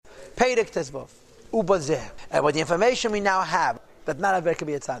Perek Tezvav. Ubazeh. And with the information we now have, that not everybody can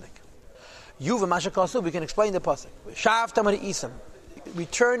be a tzaddik. Yuva Mashakasu, we can explain the pasuk. Shavtam and Isam.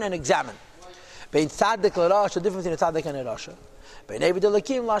 Return and examine. Bein tzaddik l'rasha, the difference between a tzaddik and a rasha. Bein Eved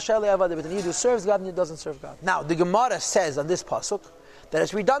Elokim l'asher le'avada, between he who serves God and he doesn't serve God. Now, the Gemara says on this pasuk that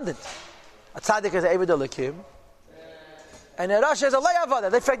it's redundant. A tzaddik is Eved Elokim, and a rasha is a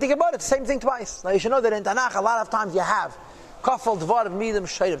le'avada. They fact the Gemara, it's the same thing twice. Now you should know that in Tanakh, a lot of times you have kafel dvar of midim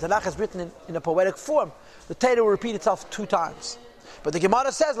shayrim. Tanakh is written in a poetic form. The Torah will repeat itself 2 times. But the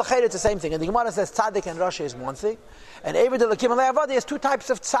Gemara says, l'chayr, it's the same thing. And the Gemara says, tzaddik and rasha is one thing. And Eved Elokim and le'avada is 2 types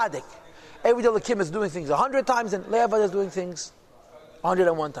of tzaddik. Eved Elokim is doing things 100 times, and le'avada is doing things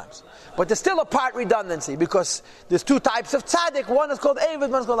 101 times. But there's still a part redundancy, because there's 2 types of tzaddik. One is called Eved,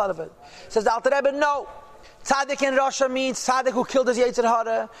 one is called Alaved. Says the Alter Rebbe, no. Tzaddik and rasha means tzaddik who killed his Yetzer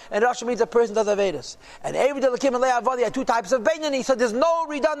Hara, and rasha means a person does Avedis. And Eved Elokim and le'avada are 2 types of Beinani, so there's no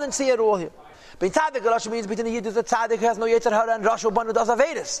redundancy at all here. But tzaddik, rasha means between the Yid is a tzaddik who has no Yetzer Hara, and rasha one who does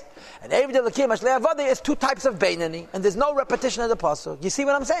Avedis. And Eved Elokim and le'avada is 2 types of Beinani, and there's no repetition of the pasuk. You see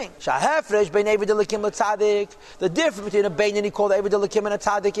what I'm saying? Shahefresh bein Eved Elokim le'tzaddik. The difference between a Beinani called Eved Elokim and a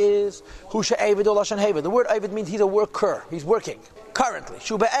tzaddik is hu she'eved ol lashon heved. The word Eved means he's a worker. He's working currently.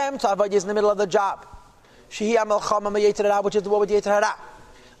 Shu be'em tzavad is in the middle of the job. Shehi amalchama me'yetzer hara, which is the word with Yetzer Hara.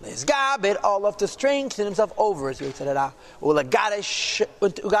 Lezgabit, all of to strengthen himself over his Yetzer Hara.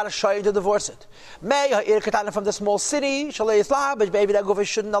 Ugada shoy to divorce it. May ha'ir katana from the small city. Shalei islah, but baby that gover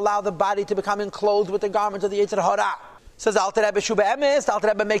shouldn't allow the body to become enclosed with the garment of the Yetzer Hara. Says Alter Rebbe Shu be'emes. Alter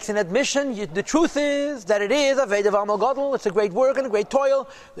Rebbe makes an admission. The truth is that it is a veidav amal gadol. It's a great work and a great toil.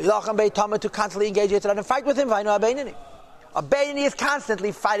 L'ilacham beitama, to constantly engage Yetzer Hara and fight with him. Vaynu abeinani. A Beinani is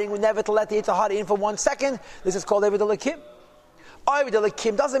constantly fighting, never to let the Yetzer Hara in for 1 second. This is called Eved Elokim. Eved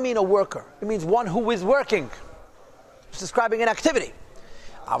Elokim doesn't mean a worker. It means one who is working. It's describing an activity.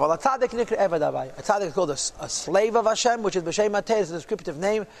 A tzaddik is called a slave of Hashem, which is B'Shem Mateh, is a descriptive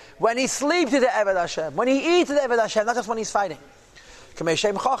name. When he sleeps, he's the Eved Hashem. When he eats, he's the Eved Hashem, not just when he's fighting. When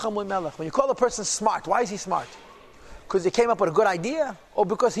you call a person smart, why is he smart? Because he came up with a good idea, or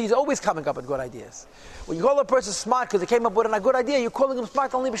because he's always coming up with good ideas? When you call a person smart because he came up with a good idea, you're calling him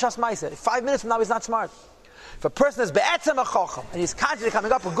smart only b'shas ma'aseh. 5 minutes from now, he's not smart. If a person is be'etzem a chacham, and he's constantly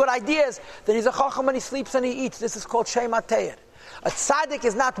coming up with good ideas, then he's a chacham when he sleeps and he eats. This is called Shem HaTeir. A tzaddik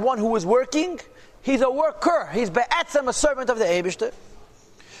is not one who is working, he's a worker. He's be'etzem, a servant of the Eibishter.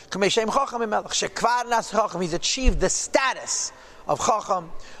 He's achieved the status of chacham.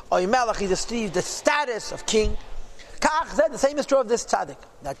 He's achieved the status of king. The same is true of this tzaddik.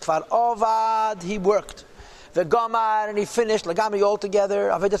 That kvar ovad, he worked. The gamar, and he finished. Lagami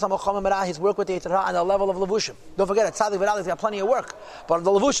altogether. His work with the Yetzer Hara on the level of levushim. Don't forget it. Tzaddik v'rali, he's got plenty of work, but on the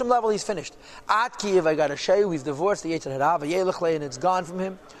levushim level, he's finished. At Kiev, I got a shehu. He's divorced the Yetzer Hara, and it's gone from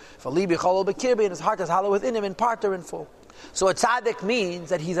him. For libi cholol bekirbi, and his heart is hollow within him, in part or in full. So a tzaddik means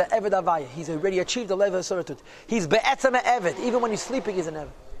that he's an eved avaya. He's already achieved the level of servitude. He's be'etzem eved. Even when he's sleeping, he's an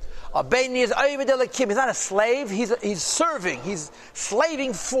eved. A Beinani is Eved Elokim. He's not a slave. He's serving. He's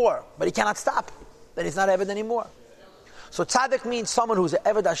slaving for, but he cannot stop. Then he's not Eved anymore. So tzaddik means someone who's an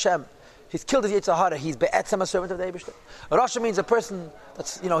Eved Hashem. He's killed his Yetzer Hara. He's be'etzem, a servant of the Eibishter. A rasha means a person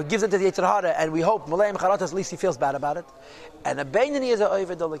that's gives into the Yetzer Hara, and we hope Malay Mecharatas, at least he feels bad about it. And a Beinani is a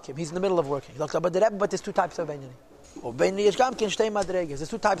Eved Elokim. He's in the middle of working. But there's 2 types of Beinani. There's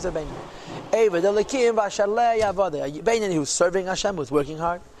 2 types of Beinani. Eved Elokim v'asher le'avada. A Beinani who's serving Hashem, who's working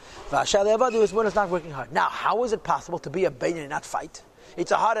hard. V'asher le'avada is one who's not working hard. Now, how is it possible to be a Beinani and not fight?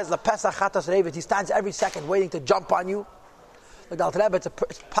 It's a hard as the Pesach Chatas Revet. He stands every second waiting to jump on you. Like the Alter Rebbe, it's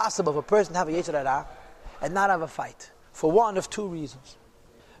possible for a person to have a Yetzer Hara and not have a fight for one of 2 reasons.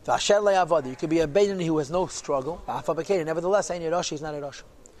 V'asher le'avada. You could be a Beinani who has no struggle. Nevertheless, ain't a Rosh, he's not a Rosh.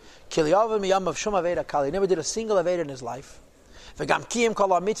 He never did a single Aveda in his life. And he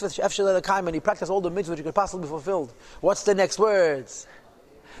practiced all the mitzvahs which could possibly be fulfilled. What's the next words?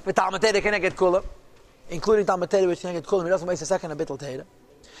 Including Talmud Torah, which can get kulam. He doesn't waste a second on Bittul Torah.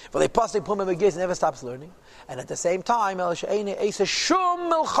 But they pasuk pum and never stops learning. And at the same time, could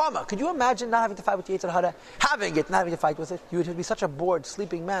you imagine not having to fight with the Yetzer Hara? Having it, not having to fight with it? You would be such a bored,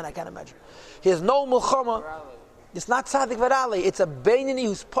 sleeping man, I can't imagine. He has no milchama. It's not tzaddik v'rali. It's a Beinani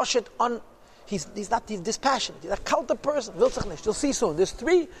who's poshet on. He's not dispassionate. He's a cult person. You'll see soon. There's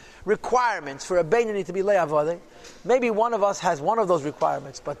 3 requirements for a Beinani to be le'avadeh. Maybe one of us has one of those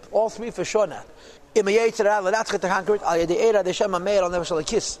requirements, but all 3 for sure not. Because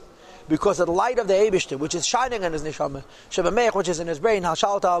of the light of the Eibishter, which is shining on his neshama, which is in his brain,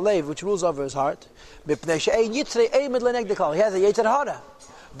 which rules over his heart. He has a Yetzer Hara.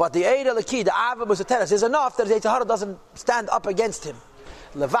 But the Eid Eliki, the Ava Musateres, is enough that the Yetzer Hara doesn't stand up against him.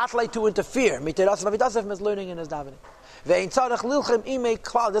 levatle to interfere. Miterasav avidasaf is learning in his davening. Ve'in tzarech lilchem imei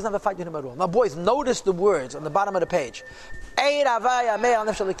klal, doesn't have a fight with him at all. Now boys, notice the words on the bottom of the page.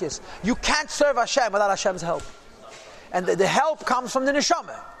 You can't serve Hashem without Hashem's help. And the help comes from the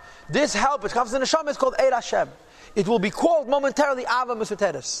neshama. This help, it comes from the neshama, it's called Eir Hashem. It will be called momentarily Ava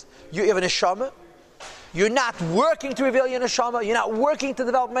Mesuteres. You have a neshama. You're not working to reveal your neshama. You're not working to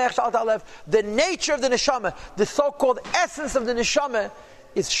develop Me'ech Sha'at Alev. The nature of the neshama, the so-called essence of the neshama,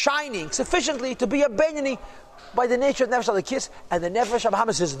 is shining sufficiently to be a benini by the nature of Nefesh HaLekis, and the Nefesh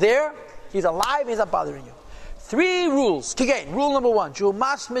HaBahamas is there. He's alive. He's not bothering you. 3 rules. Again, rule number 1: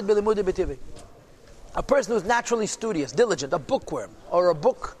 a person who's naturally studious, diligent, a bookworm or a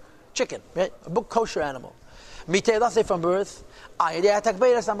book chicken, right? A book kosher animal. From birth.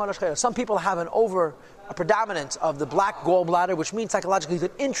 Some people have a predominance of the black gallbladder, which means psychologically he's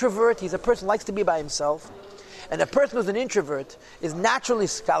an introvert. He's a person who likes to be by himself. And a person who's an introvert is naturally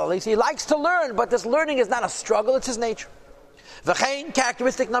scholarly. So he likes to learn, but this learning is not a struggle, it's his nature. V'chein,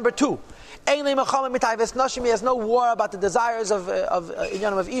 characteristic number 2. He has no war about the desires of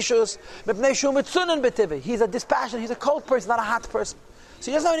ishus. He's a dispassionate, he's a cold person, not a hot person.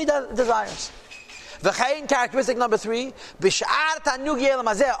 So he doesn't have any desires. V'chein, characteristic number 3.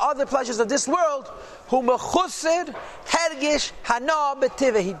 Other pleasures of this world.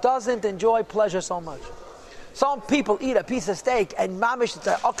 He doesn't enjoy pleasure so much. Some people eat a piece of steak and mamish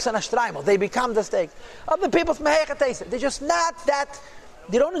the oxen ashtraimel. They become the steak. Other people they're just not that.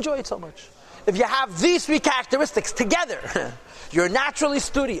 They don't enjoy it so much. If you have these 3 characteristics together, you're naturally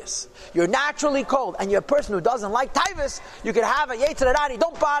studious, you're naturally cold, and you're a person who doesn't like taivas, you can have a yetzer hara,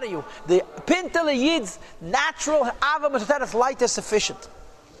 don't bother you. The pintel yid's natural ava mesuteres light is sufficient.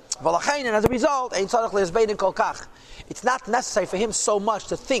 And as a result, it's not necessary for him so much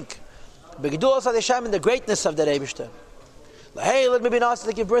to think in the greatness of the Eibishter. Hey, let me be nice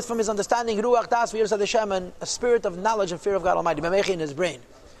to give birth from his understanding, Ruach Das, and a spirit of knowledge and fear of God Almighty, in his brain.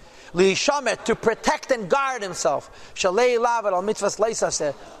 To protect and guard himself. Not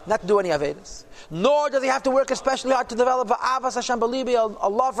to do any avedas. Nor does he have to work especially hard to develop a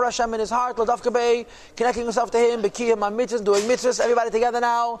love for Hashem in his heart, connecting himself to Him, doing mitzvahs, everybody together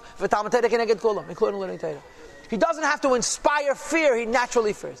now, including learning Torah. He doesn't have to inspire fear, he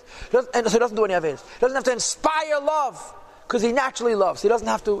naturally fears. And so he doesn't do any avedas. He doesn't have to inspire love, because he naturally loves. He doesn't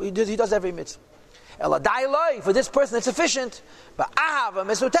have to, he does every mitzvah. For this person it's sufficient. For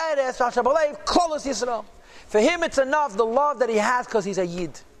him it's enough, the love that he has, because he's a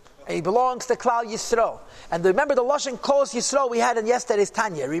Yid. And he belongs to Klal Yisrael. And remember the Lashon Kolos Yisrael we had in yesterday's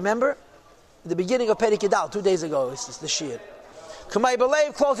Tanya, remember? In the beginning of Perek Yidal, 2 days ago, this is the Shir. K'may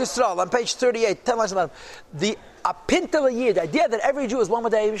belev Klal Yisrael, on page 38, 10 lines about him. The Apintel Yid, the idea that every Jew is one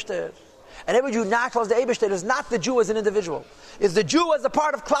with the Eibishter, and every Jew natural as the Eibishter, is not the Jew as an individual. It's the Jew as a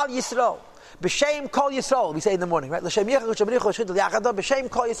part of Klal Yisrael. B'shem kol Yisrael, we say in the morning, right? L'shem yichud shem richu shidul yachada, b'shem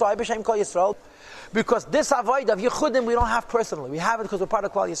kol Yisrael, b'shem kol Yisrael. Because this avoid of yichudim we don't have personally. We have it because we're part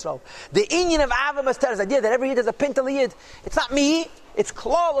of Klal Yisrael. The inyan of Ava Master is the idea that every Yid is a pintel Yid. It's not me, it's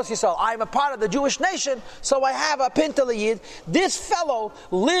Klal Yisrael. I'm a part of the Jewish nation, so I have a pintel Yid. This fellow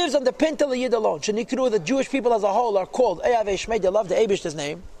lives on the pintel Yid alone. Shenikru, the Jewish people as a whole are called Eyav Shmei, they love the Eibishter's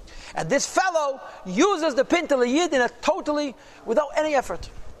name. And this fellow uses the pintel Yid in a totally, without any effort.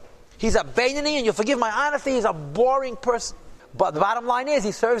 He's a Beinani, and you'll forgive my honesty, he's a boring person. But the bottom line is,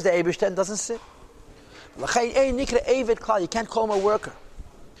 he serves the Eibishter and doesn't sit. You can't call him a worker.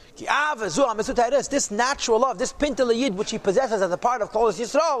 This natural love, this pintel Yid which he possesses as a part of Klal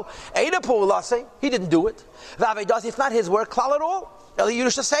Yisrael, he didn't do it. It's not his work, klal at all.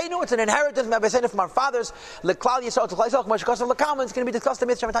 It's an inheritance from our fathers. It's going to be discussed in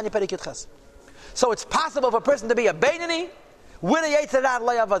Mitzvah Tanya Perek Yud. So it's possible for a person to be a Beinani with a Yetzer Hara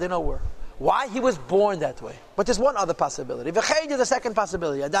Lo nowhere. Why? He was born that way. But there's one other possibility. V'chein is the second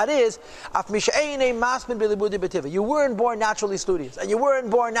possibility. And that is, you weren't born naturally studious. And you weren't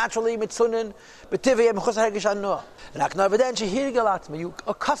born naturally mitzunin, you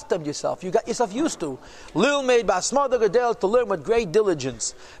accustomed yourself. You got yourself used to. Lil made ba'asmada gadel, to learn with great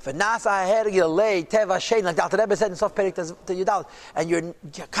diligence. Like the Alter Rebbe said in Sof Perek Yudal. And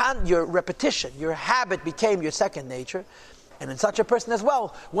your repetition, your habit became your second nature. And in such a person as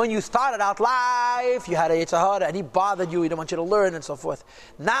well, when you started out life, you had a Yetzer Hara and he bothered you, he didn't want you to learn and so forth.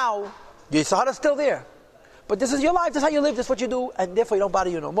 Now, the Yetzer Hara is still there. But this is your life, this is how you live, this is what you do, and therefore you don't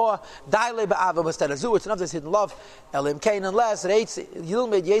bother you no more. It's enough this hidden love. Unless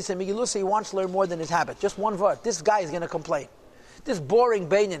he wants to learn more than his habit. Just one word. This guy is going to complain. This boring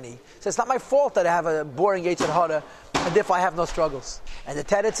Beinani says, it's not my fault that I have a boring Yetzer Hara, and therefore I have no struggles. And the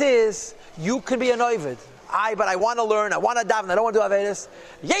teretz is, you can be an oivid. but I want to learn, I want to daven, I don't want to do Averis.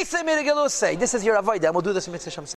 Yesem Mirigelus say, this is your avodah, and we'll do this in Mitzvah Shem.